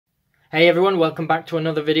Hey everyone, welcome back to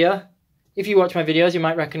another video. If you watch my videos, you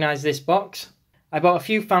might recognise this box. I bought a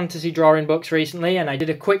few fantasy drawing books recently and I did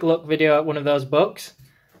a quick look video at one of those books.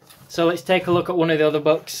 So let's take a look at one of the other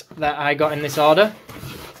books that I got in this order.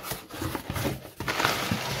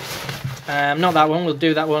 Not that one, we'll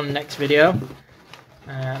do that one next video.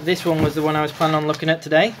 This one was the one I was planning on looking at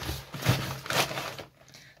today.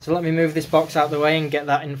 So let me move this box out of the way and get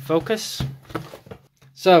that in focus.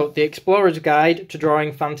 So, The Explorer's Guide to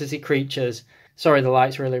Drawing Fantasy Creatures. Sorry, the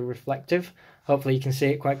light's really reflective. Hopefully you can see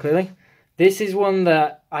it quite clearly. This is one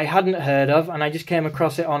that I hadn't heard of and I just came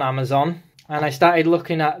across it on Amazon. And I started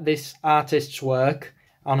looking at this artist's work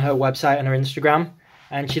on her website and her Instagram.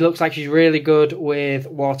 And she looks like she's really good with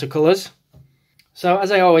watercolours. So,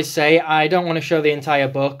 as I always say, I don't want to show the entire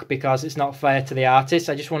book because it's not fair to the artist.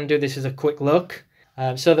 I just want to do this as a quick look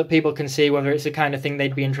so that people can see whether it's the kind of thing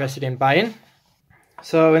they'd be interested in buying.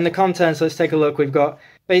 So in the contents, let's take a look. We've got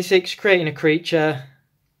basics, creating a creature,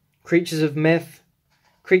 creatures of myth,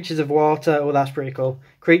 creatures of water, oh that's pretty cool,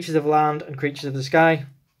 creatures of land and creatures of the sky.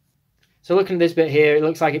 So looking at this bit here, it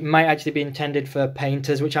looks like it might actually be intended for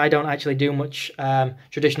painters, which I don't actually do much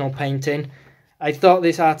traditional painting. I thought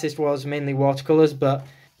this artist was mainly watercolours, but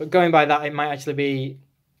going by that, it might actually be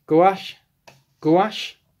gouache?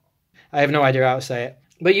 Gouache? I have no idea how to say it,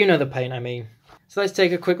 but you know the paint I mean. So let's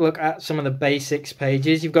take a quick look at some of the basics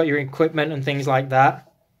pages. You've got your equipment and things like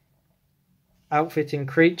that. Outfitting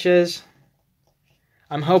creatures.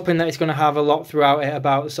 I'm hoping that it's going to have a lot throughout it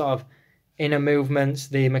about sort of inner movements,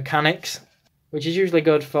 the mechanics, which is usually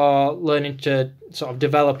good for learning to sort of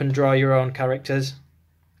develop and draw your own characters.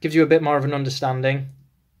 Gives you a bit more of an understanding.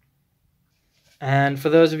 And for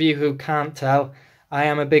those of you who can't tell, I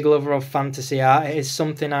am a big lover of fantasy art. It is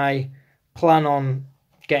something I plan on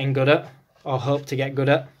getting good at, or hope to get good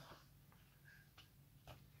at.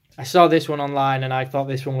 I saw this one online and I thought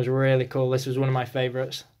this one was really cool. This was one of my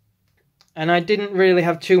favourites. And I didn't really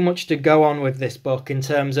have too much to go on with this book in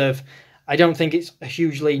terms of, I don't think it's a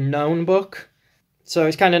hugely known book. So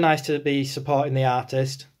it's kind of nice to be supporting the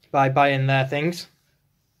artist by buying their things.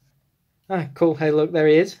 Ah, cool. Hey, look, there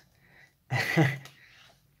he is.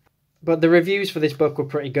 But the reviews for this book were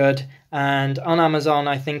pretty good. And on Amazon,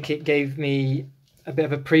 I think it gave me a bit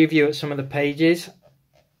of a preview at some of the pages,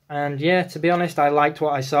 and yeah, to be honest, I liked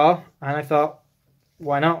what I saw and I thought,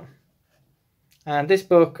 why not? And this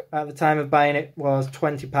book at the time of buying it was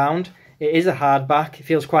 £20. It is a hardback. It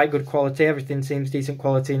feels quite good quality. Everything seems decent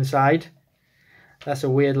quality inside. That's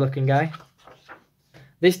a weird looking guy.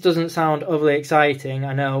 This doesn't sound overly exciting,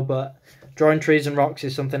 I know, but drawing trees and rocks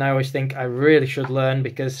is something I always think I really should learn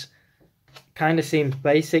because it kind of seems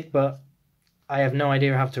basic, but I have no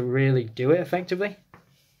idea how to really do it effectively.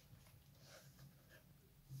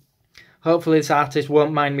 Hopefully this artist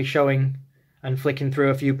won't mind me showing and flicking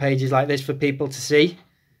through a few pages like this for people to see.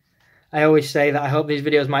 I always say that I hope these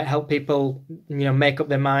videos might help people, make up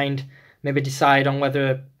their mind, maybe decide on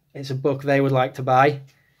whether it's a book they would like to buy.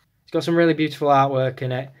 It's got some really beautiful artwork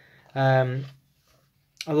in it.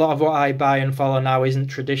 A lot of what I buy and follow now isn't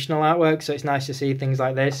traditional artwork, so it's nice to see things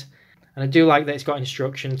like this. And I do like that it's got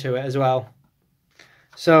instruction to it as well.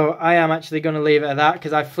 So I am actually going to leave it at that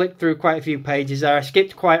because I flicked through quite a few pages there. I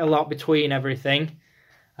skipped quite a lot between everything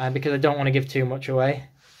because I don't want to give too much away.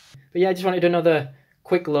 But yeah, I just wanted another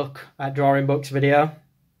quick look at drawing books video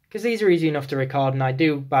because these are easy enough to record, and I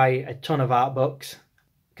do buy a ton of art books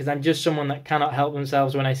because I'm just someone that cannot help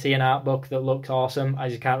themselves when I see an art book that looks awesome. I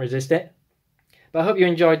just can't resist it. But I hope you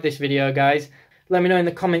enjoyed this video, guys. Let me know in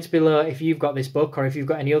the comments below if you've got this book or if you've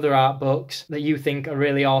got any other art books that you think are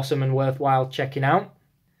really awesome and worthwhile checking out.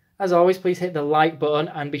 As always, please hit the like button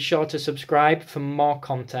and be sure to subscribe for more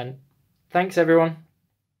content. Thanks everyone.